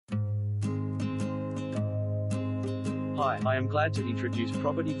Hi, I am glad to introduce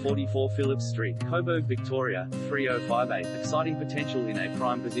property 44 Phillips Street, Coburg, Victoria, 3058. Exciting potential in a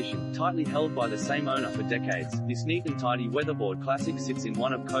prime position, tightly held by the same owner for decades. This neat and tidy weatherboard classic sits in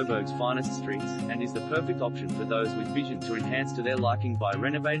one of Coburg's finest streets, and is the perfect option for those with vision to enhance to their liking by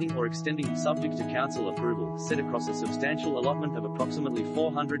renovating or extending, subject to council approval. Set across a substantial allotment of approximately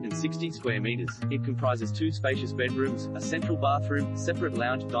 460 square meters, it comprises 2 spacious bedrooms, a central bathroom, separate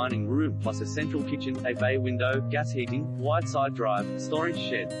lounge dining room, plus a central kitchen, a bay window, gas heating, wide side drive, storage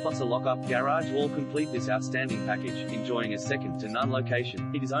shed, plus a lock-up garage all complete this outstanding package. Enjoying a second-to-none location,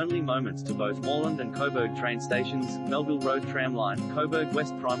 it is only moments to both Moreland and Coburg train stations, Melville Road tramline, Coburg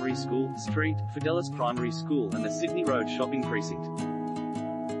West Primary School, Street, Fidelis Primary School and the Sydney Road shopping precinct.